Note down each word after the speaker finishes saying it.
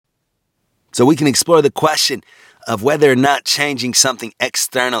So we can explore the question of whether or not changing something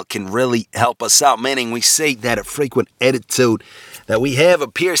external can really help us out. Meaning we see that a frequent attitude that we have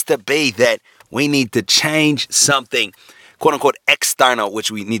appears to be that we need to change something, quote unquote, external, which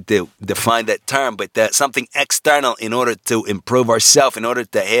we need to define that term, but something external in order to improve ourselves, in order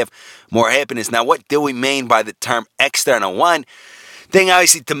to have more happiness. Now, what do we mean by the term external? One thing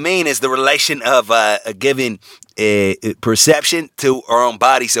obviously to mean is the relation of a given perception to our own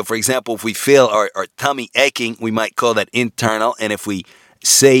body. So, for example, if we feel our tummy aching, we might call that internal. And if we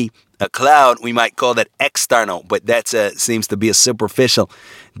see a cloud, we might call that external. But that seems to be a superficial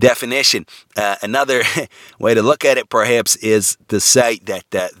definition. Another way to look at it, perhaps, is to say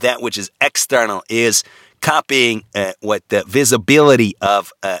that that which is external is copying what the visibility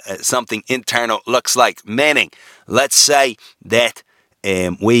of something internal looks like. Meaning, let's say that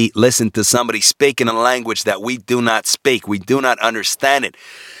we listen to somebody speak in a language that we do not speak. We do not understand it.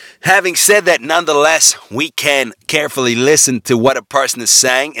 Having said that, nonetheless, we can carefully listen to what a person is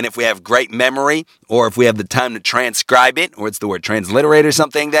saying. And if we have great memory, or if we have the time to transcribe it, or it's the word transliterate or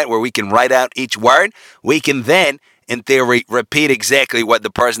something like that, where we can write out each word, we can then, in theory, repeat exactly what the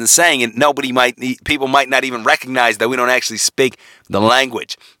person is saying, and people might not even recognize that we don't actually speak the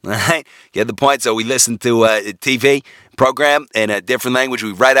language. Right? Get the point? So we listen to a TV program in a different language,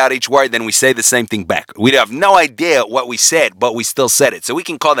 we write out each word, then we say the same thing back. We have no idea what we said, but we still said it. So we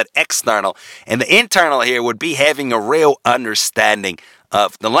can call that external. And the internal here would be having a real understanding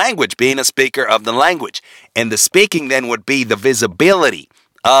of the language, being a speaker of the language. And the speaking then would be the visibility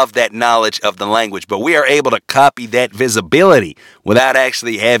of that knowledge of the language. But we are able to copy that visibility without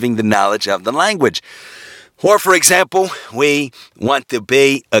actually having the knowledge of the language. Or, for example, we want to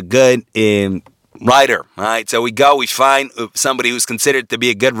be a good writer. All right, so we find somebody who's considered to be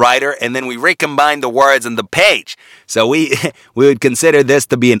a good writer, and then we recombine the words on the page. So we would consider this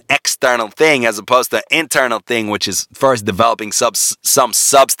to be an external thing as opposed to an internal thing, which is first developing some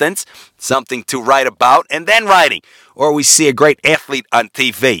substance, something to write about, and then writing. Or we see a great athlete on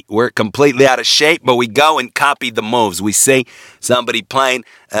TV. We're completely out of shape, but we go and copy the moves. We see somebody playing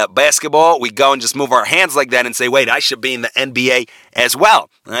basketball. We go and just move our hands like that and say, wait, I should be in the NBA as well.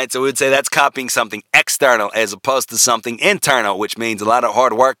 All right, so we would say that's copying something external as opposed to something internal, which means a lot of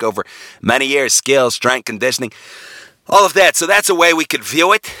hard work over many years, skill, strength, conditioning, all of that. So that's a way we could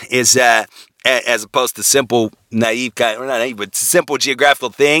view it, is as opposed to simple, simple geographical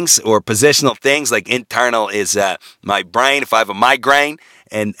things or positional things. Like internal is my brain if I have a migraine,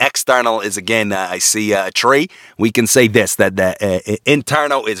 and external is, again, I see a tree. We can say this, that the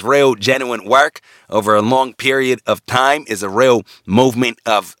internal is real, genuine work over a long period of time, is a real movement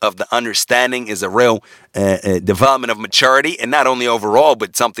of the understanding, is a real development of maturity, and not only overall,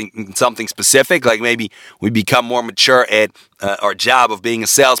 but something specific. Like maybe we become more mature at our job of being a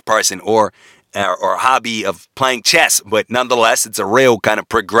salesperson, or hobby of playing chess, but nonetheless, it's a real kind of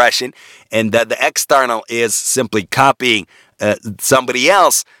progression. And the external is simply copying somebody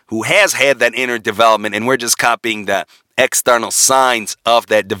else who has had that inner development, and we're just copying the external signs of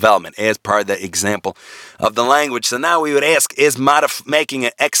that development as part of the example of the language. So now we would ask, is making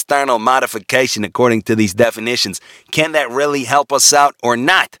an external modification according to these definitions, can that really help us out or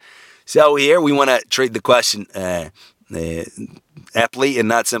not? So here we want to treat the question aptly and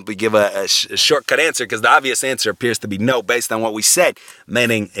not simply give a shortcut answer, because the obvious answer appears to be no based on what we said,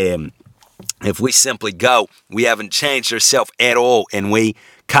 meaning if we simply go, we haven't changed ourselves at all, and we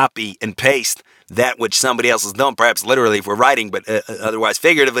copy and paste that which somebody else is doing, perhaps literally if we're writing, but otherwise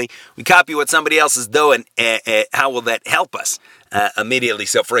figuratively, we copy what somebody else is doing, how will that help us immediately?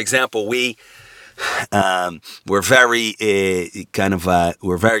 So, for example, we're very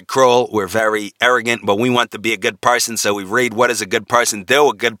we're very cruel, we're very arrogant, but we want to be a good person, so we read, what does a good person do?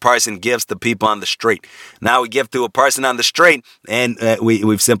 A good person gives to people on the street. Now we give to a person on the street, and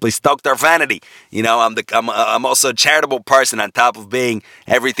we've simply stoked our vanity. You know, I'm also a charitable person on top of being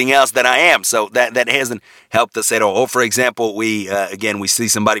everything else that I am, so that hasn't helped us at all. Or, for example, we see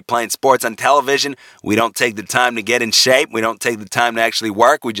somebody playing sports on television. We don't take the time to get in shape. We don't take the time to actually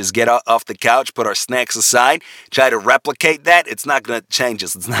work. We just get off the couch, put our snacks aside, try to replicate that. It's not going to change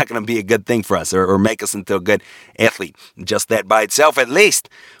us. It's not going to be a good thing for us or make us into a good athlete. Just that by itself, at least.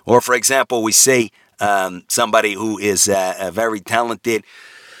 Or, for example, we see somebody who is a very talented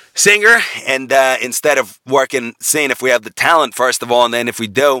singer, and instead of seeing if we have the talent, first of all, and then if we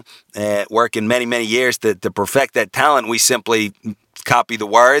do, working many, many years to perfect that talent, we simply copy the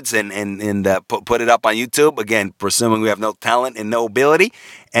words and put it up on YouTube, again, presuming we have no talent and no ability.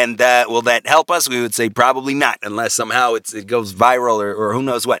 And will that help us? We would say probably not, unless somehow it goes viral or who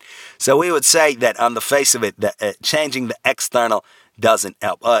knows what. So we would say that on the face of it, that changing the external doesn't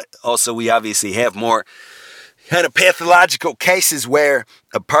help. Also, we obviously have more kind of pathological cases where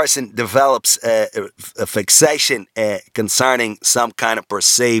a person develops a fixation concerning some kind of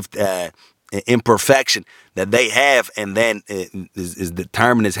perceived imperfection that they have, and then is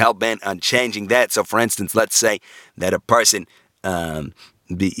determined, is hell-bent on changing that. So, for instance, let's say that a person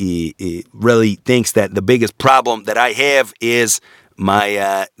really thinks that the biggest problem that I have is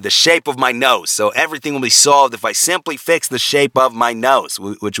the shape of my nose. So everything will be solved if I simply fix the shape of my nose,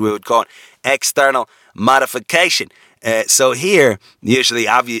 which we would call external modification. So here, usually,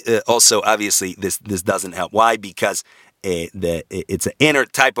 obviously, this doesn't help. Why? Because it's an inner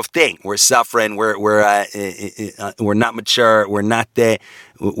type of thing. We're suffering. We're not mature. We're not there.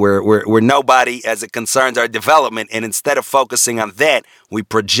 We're nobody as it concerns our development. And instead of focusing on that, we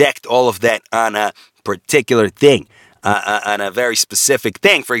project all of that on a particular thing. On a very specific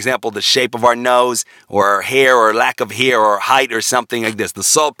thing. For example, the shape of our nose or our hair or lack of hair or height or something like this. The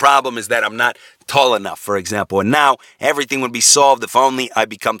sole problem is that I'm not tall enough, for example. And now everything would be solved if only I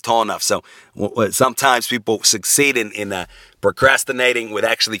become tall enough. So sometimes people succeed in procrastinating with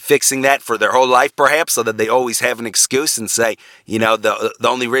actually fixing that for their whole life, perhaps, so that they always have an excuse and say, the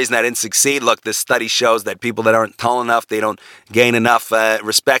only reason I didn't succeed, look, this study shows that people that aren't tall enough, they don't gain enough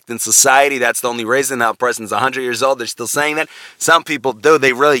respect in society. That's the only reason. Now a person's 100 years old, they're still saying that. Some people do.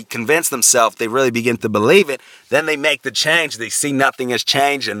 They really convince themselves. They really begin to believe it. Then they make the change. They see nothing has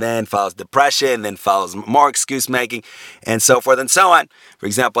changed, and then follows depression, and then follows more excuse making, and so forth and so on. For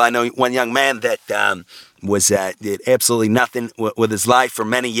example, I know one young man that did absolutely nothing with his life for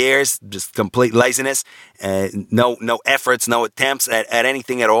many years, just complete laziness, no efforts, no attempts at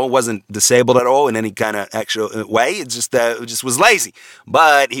anything at all, wasn't disabled at all in any kind of actual way. It just was lazy.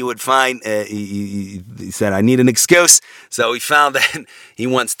 But he would find, he said, I need an excuse. So he found that he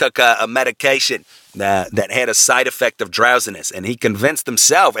once took a medication that had a side effect of drowsiness, and he convinced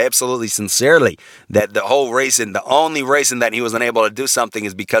himself absolutely sincerely that the only reason that he was unable to do something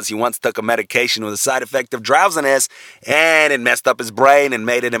is because he once took a medication with a side effect of drowsiness, and it messed up his brain and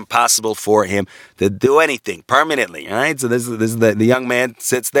made it impossible for him to do anything permanently. All right, so this is the young man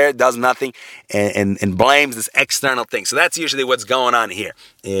sits there, does nothing, and blames this external thing. So that's usually what's going on here.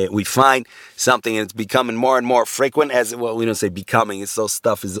 We find something, and it's becoming more and more frequent. We don't say becoming, it's so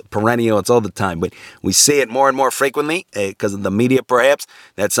stuff is perennial, it's all the time, but we see it more and more frequently because of the media, perhaps,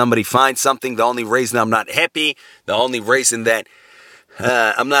 that somebody finds something. The only reason I'm not happy, the only reason that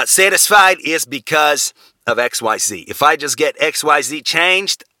I'm not satisfied is because of XYZ. If I just get XYZ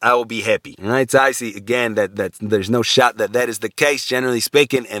changed, I will be happy. All right, so I see again that there's no shot that is the case, generally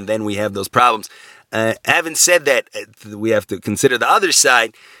speaking, and then we have those problems. Having said that, we have to consider the other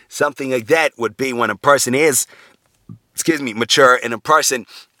side. Something like that would be when a person is, mature, and a person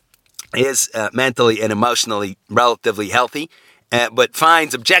is mentally and emotionally relatively healthy, but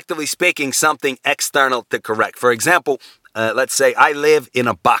finds, objectively speaking, something external to correct. For example, let's say I live in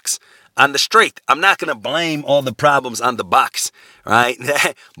a box on the street. I'm not going to blame all the problems on the box, right?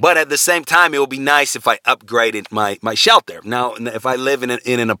 But at the same time, it will be nice if I upgraded my shelter. Now, if I live in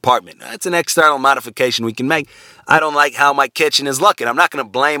an apartment, that's an external modification we can make. I don't like how my kitchen is looking. I'm not going to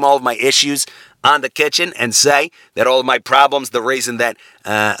blame all of my issues on the kitchen and say that all of my problems, the reason that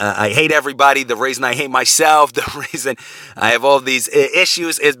I hate everybody, the reason I hate myself, the reason I have all these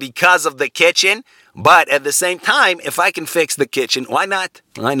issues is because of the kitchen. But at the same time, if I can fix the kitchen, why not?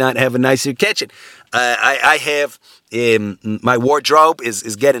 Why not have a nicer kitchen? I have my wardrobe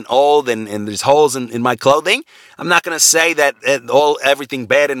is getting old and there's holes in my clothing. I'm not going to say that everything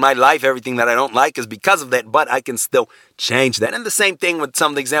bad in my life, everything that I don't like is because of that, but I can still change that. And the same thing with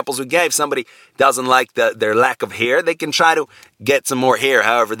some of the examples we gave. Somebody doesn't like their lack of hair. They can try to get some more hair,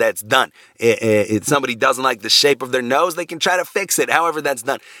 however that's done. If somebody doesn't like the shape of their nose, they can try to fix it, however that's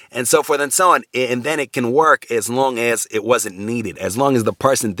done, and so forth and so on. And then it can work as long as it wasn't needed, as long as the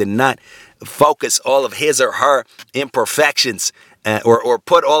person did not focus all of his or her imperfections or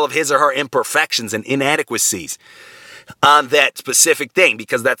put all of his or her imperfections and inadequacies on that specific thing,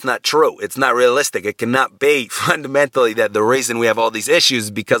 because that's not true. It's not realistic. It cannot be fundamentally that the reason we have all these issues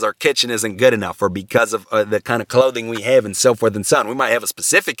is because our kitchen isn't good enough or because of the kind of clothing we have and so forth and so on. We might have a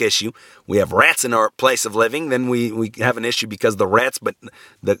specific issue. We have rats in our place of living. Then we have an issue because of the rats, but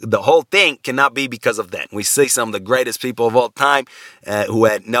the whole thing cannot be because of that. We see some of the greatest people of all time who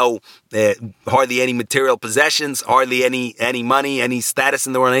had hardly any material possessions, hardly any money, any status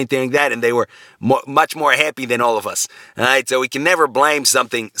in the world, anything like that, and they were much more happy than all of us. All right, so we can never blame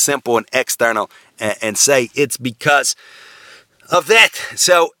something simple and external and say it's because of that.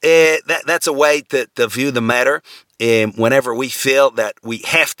 So that's a way to view the matter. Whenever we feel that we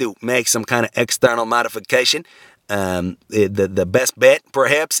have to make some kind of external modification, the best bet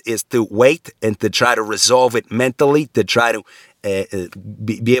perhaps is to wait and to try to resolve it mentally, to try to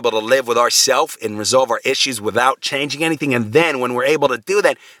be able to live with ourselves and resolve our issues without changing anything. And then when we're able to do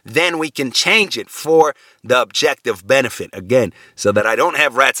that, then we can change it for the objective benefit. Again, so that I don't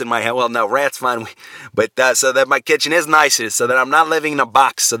have rats in my house. Well, no, rats fine. But so that my kitchen is nicer, so that I'm not living in a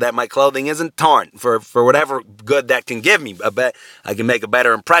box, so that my clothing isn't torn for whatever good that can give me. I bet I can make a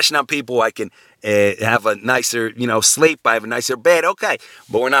better impression on people. I can have a nicer, sleep. I have a nicer bed. Okay.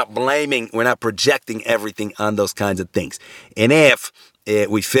 But we're not projecting everything on those kinds of things. And if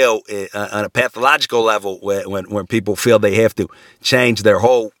we feel on a pathological level, when people feel they have to change their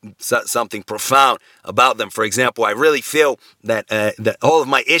whole something profound about them. For example, I really feel that all of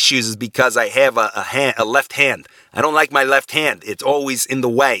my issues is because I have a left hand. I don't like my left hand. It's always in the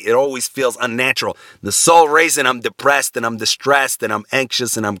way. It always feels unnatural. The sole reason I'm depressed and I'm distressed and I'm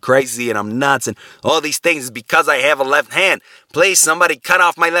anxious and I'm crazy and I'm nuts and all these things is because I have a left hand. Please, somebody cut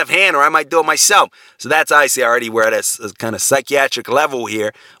off my left hand, or I might do it myself. So that's obviously already we're at a kind of psychiatric level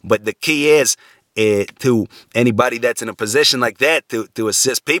here. But the key is to anybody that's in a position like that to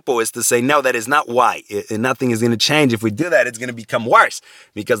assist people is to say, no, that is not why. Nothing is going to change. If we do that, it's going to become worse,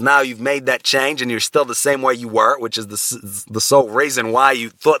 because now you've made that change and you're still the same way you were, which is the sole reason why you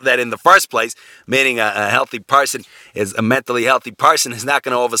thought that in the first place, meaning a healthy person is a mentally healthy person is not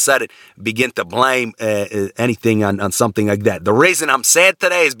going to all of a sudden begin to blame anything on something like that. The reason I'm sad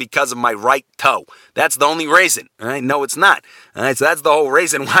today is because of my right toe. That's the only reason. All right? No, it's not. All right? So that's the whole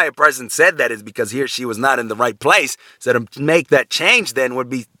reason why a person said that, is because he or she was not in the right place. So to make that change then would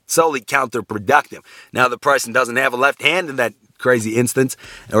be solely counterproductive. Now the person doesn't have a left hand in that crazy instance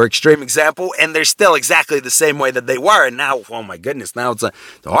or extreme example, and they're still exactly the same way that they were. And now, oh my goodness, now it's a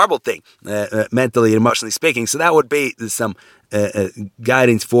horrible thing, mentally and emotionally speaking. So that would be some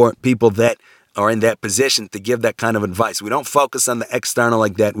guidance for people that are in that position to give that kind of advice. We don't focus on the external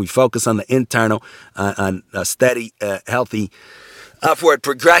like that. We focus on the internal, on a steady, healthy upward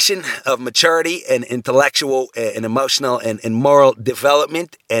progression of maturity and intellectual and emotional and moral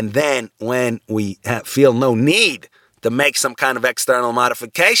development. And then when we feel no need to make some kind of external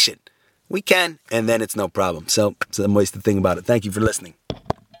modification, we can, and then it's no problem. So some ways to think about it. Thank you for listening.